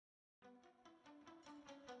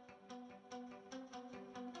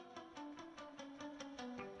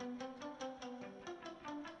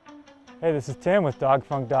Hey, this is Tim with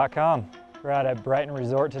dogfunk.com. We're out at Brighton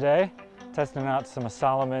Resort today, testing out some of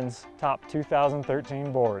Salomon's top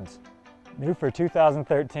 2013 boards. New for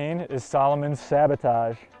 2013 is Salomon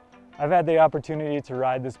Sabotage. I've had the opportunity to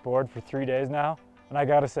ride this board for 3 days now, and I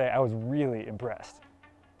gotta say, I was really impressed.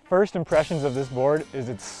 First impressions of this board is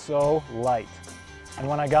it's so light. And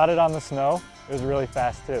when I got it on the snow, it was really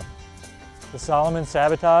fast too. The Salomon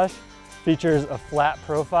Sabotage features a flat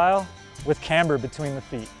profile with camber between the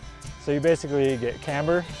feet. So you basically get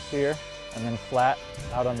camber here and then flat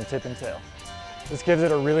out on the tip and tail. This gives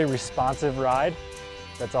it a really responsive ride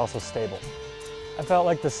that's also stable. I felt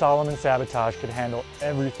like the Salomon Sabotage could handle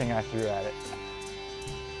everything I threw at it.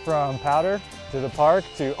 From powder to the park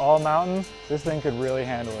to all mountain, this thing could really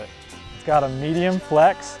handle it. It's got a medium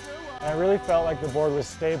flex, and I really felt like the board was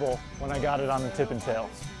stable when I got it on the tip and tail.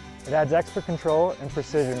 It adds extra control and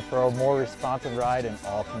precision for a more responsive ride in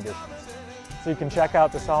all conditions. So you can check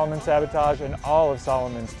out the Salomon Sabotage and all of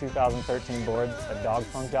Salomon's 2013 boards at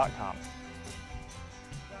dogfunk.com.